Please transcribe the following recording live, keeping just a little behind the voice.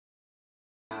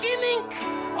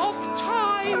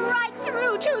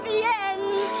to the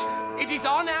end. It is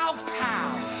on our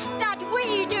pals. That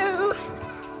we do.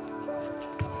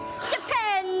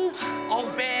 Depend. Oh,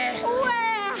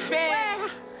 where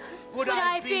would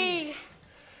I be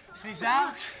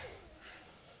without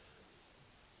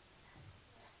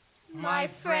my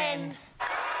friend?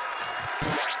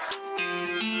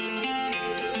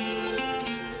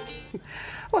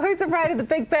 Well, who's afraid of the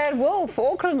big bad wolf?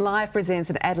 Auckland Live presents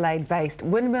an Adelaide-based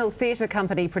Windmill Theatre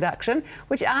Company production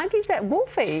which argues that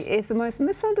Wolfie is the most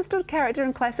misunderstood character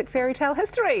in classic fairy tale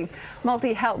history.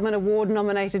 Multi-Helpman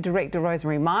Award-nominated director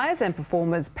Rosemary Myers and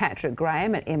performers Patrick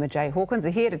Graham and Emma J. Hawkins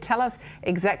are here to tell us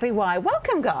exactly why.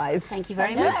 Welcome, guys. Thank you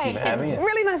very much. Thank you for having us.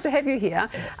 Really nice to have you here.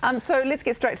 So let's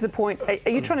get straight to the point.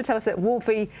 Are you trying to tell us that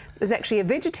Wolfie is actually a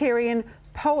vegetarian,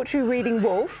 poetry reading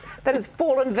wolf that has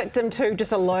fallen victim to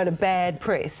just a load of bad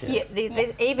press? Yeah,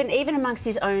 even amongst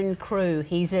his own crew,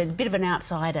 he's a bit of an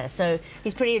outsider. So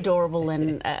he's pretty adorable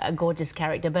and a gorgeous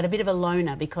character, but a bit of a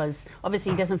loner because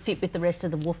obviously he doesn't fit with the rest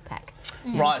of the wolf pack.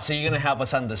 Right, so you're going to help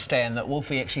us understand that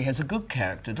Wolfie actually has a good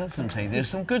character, doesn't he? There's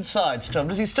some good sides to him.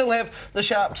 Does he still have the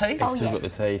sharp teeth? He's still got the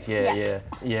teeth, yeah.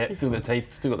 Still got the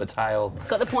teeth, still got the tail.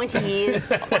 Got the pointy ears.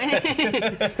 So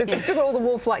he's still got all the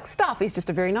wolf-like stuff. He's just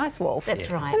a very nice wolf. That's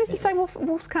right. Who used to say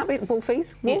wolves can't be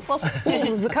wolfies?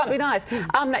 Wolves can't be nice.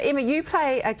 Now, Emma, you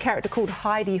play a character called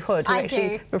Heidi Hood who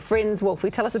actually befriends Wolfie.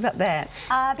 Tell us about that.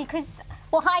 Because,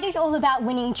 well, Heidi's all about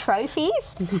winning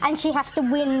trophies, and she has to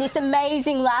win this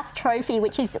amazing last trophy,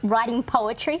 which is writing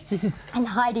poetry. And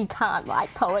Heidi can't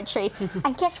write poetry.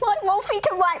 And guess what? Wolfie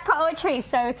can write poetry.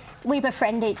 So we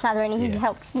befriend each other, and he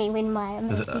helps me win my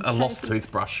amazing There's a lost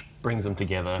toothbrush brings them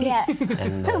together. Yeah.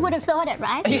 And, Who would have thought it,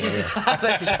 right?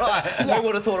 That's right. Who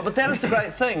would have thought it? But that is the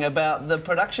great thing about the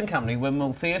production company,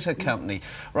 Windmill Theatre Company.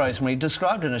 Rosemary,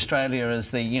 described in Australia as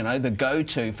the, you know, the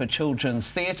go-to for children's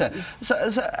theatre. So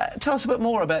tell us a bit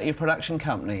more about your production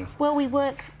company. Well, we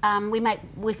work,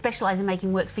 we specialise in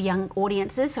making work for young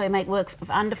audiences. So we make work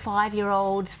for under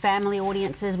 5-year-olds, family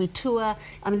audiences. We tour.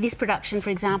 I mean, this production, for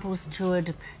example, was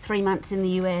toured 3 months in the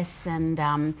US, and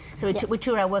so we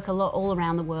tour our work a lot all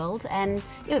around the world. And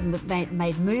we've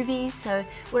made movies. So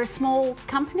we're a small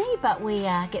company, but we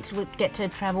get to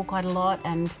travel quite a lot.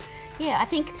 And yeah, I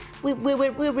think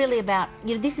we're really about,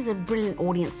 you know, this is a brilliant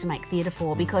audience to make theatre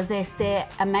for because their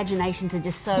imaginations are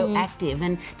just so active,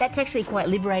 and that's actually quite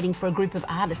liberating for a group of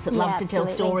artists that love to tell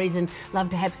stories and love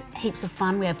to have heaps of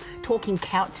fun. We have talking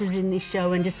couches in this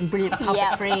show and just some brilliant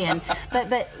puppetry. And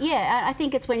but yeah, I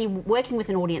think it's when you're working with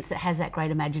an audience that has that great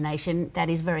imagination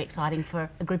that is very exciting for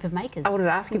a group of makers. I wanted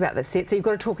to ask you about the set. So you've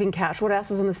got a talking couch. What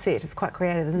else is on the set? It's quite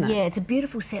creative, isn't it? Yeah, it's a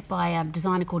beautiful set by a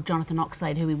designer called Jonathan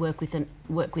Oxlade, who we work with,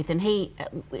 and he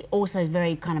also is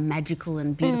very kind of magical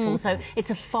and beautiful. So it's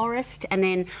a forest, and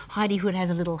then Heidi Hood has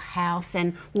a little house,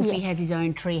 and Wolfie has his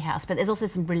own tree house. But there's also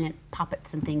some brilliant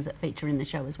puppets and things that feature in the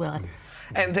show as well.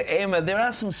 And Emma, there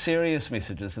are some serious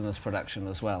messages in this production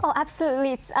as well. Oh,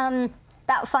 absolutely. It's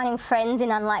about finding friends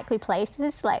in unlikely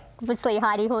places. Like, obviously,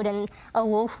 Heidi Hood and a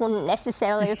wolf wouldn't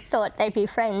necessarily have thought they'd be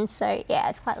friends. So, yeah,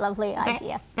 it's quite a lovely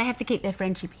idea. They have to keep their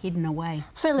friendship hidden away.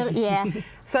 For a little, yeah.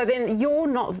 So then you're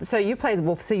not, so you play the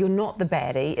wolf, so you're not the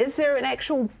baddie. Is there an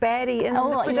actual baddie in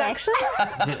the production?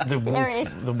 Yes.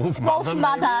 the wolf mother. Wolf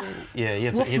mother.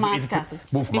 Yeah, Wolf master.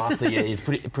 Wolf master, yeah, he's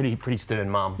pretty stern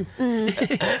mum in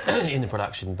the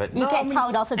production. But You get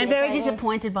told off a bit. And very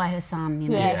disappointed by her son, you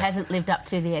know, who hasn't lived up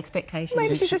to the expectations.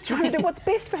 Maybe she's just trying to do what's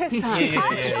best for her son.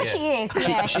 I'm sure she is.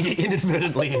 Yeah. She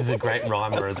inadvertently is a great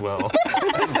rhymer as well.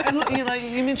 And look, you know,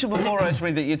 you mentioned before,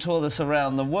 Rosemary, that you tour this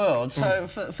around the world. So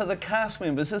for the cast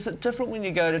members, is it different when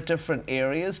you go to different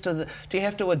areas? Do you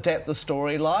have to adapt the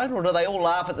storyline, or do they all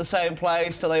laugh at the same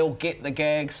place? Do they all get the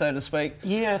gag, so to speak?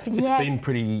 Yeah, I think it's been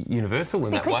pretty universal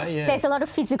in that way, yeah. There's a lot of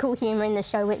physical humour in the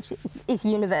show, which is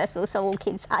universal, so all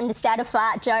kids understand a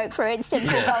fart joke, for instance,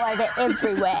 will go over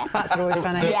everywhere. Farts are always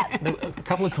funny. Yeah. A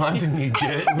couple of times in New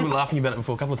Jersey, we were laughing about it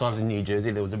before, a couple of times in New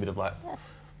Jersey, there was a bit of like,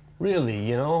 really,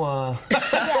 you know,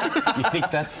 you think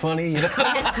that's funny? You know?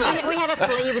 We have a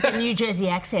flea with a New Jersey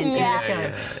accent in the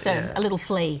show, so a little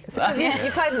flea. So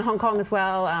you played in Hong Kong as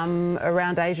well,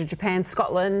 around Asia, Japan,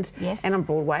 Scotland, and on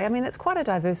Broadway. I mean, that's quite a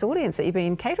diverse audience that you've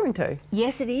been catering to.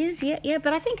 Yes, it is. Yeah,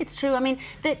 but I think it's true. I mean,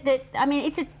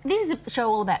 this is a show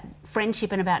all about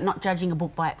friendship and about not judging a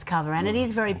book by its cover. And it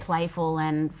is very playful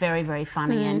and very, very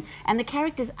funny. And the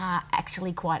characters are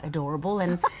actually quite adorable.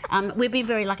 And we've been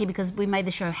very lucky because we made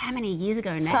the show how many years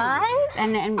ago now? 5?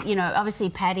 And you know, obviously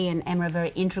Paddy and Emma are very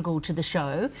integral to the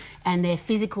show, and their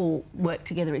physical work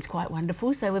together is quite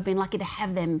wonderful. So we've been lucky to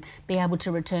have them be able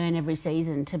to return every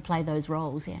season to play those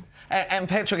roles. Yeah. And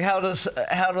Patrick, how do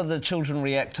the children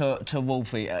react to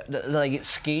Wolfie? Do they get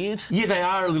scared? Yeah, they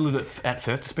are a little bit at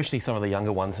first, especially some of the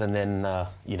younger ones, and then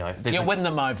you know, you win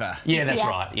them over. Yeah, that's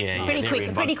right. Yeah, Pretty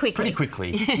quickly. Pretty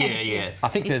quickly. Yeah. I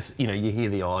think there's, you know, you hear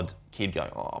the odd kid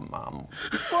going, "Oh, Mum,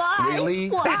 Why? really?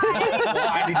 Why?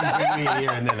 Why did you bring me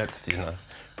here?" And then it's, you know,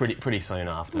 pretty soon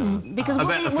after. Because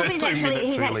about the first Wolfie's 2 actually, minutes,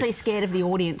 he's really. actually scared of the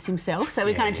audience himself, so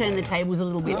we kind of turn the tables a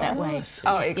little bit that way.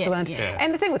 Oh, excellent. Yeah.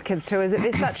 And the thing with kids too is that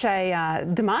they're such a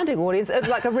demanding audience,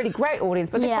 like a really great audience,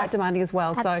 but they're quite demanding as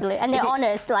well. Absolutely. So and they're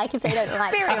honest, like if they don't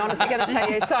like... very honest, they're going to tell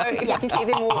you. So if you can keep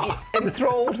them all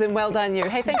enthralled, then well done you.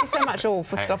 Hey, thank you so much all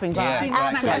for stopping by. Yeah, Thank you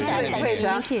very much. Absolute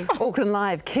pleasure. Thank you. Auckland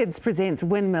Live Kids presents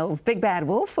Windmills Big Bad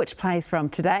Wolf, which plays from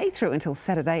today through until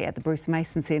Saturday at the Bruce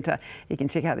Mason Centre. You can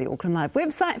check out the Auckland Live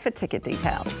website for ticket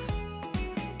details.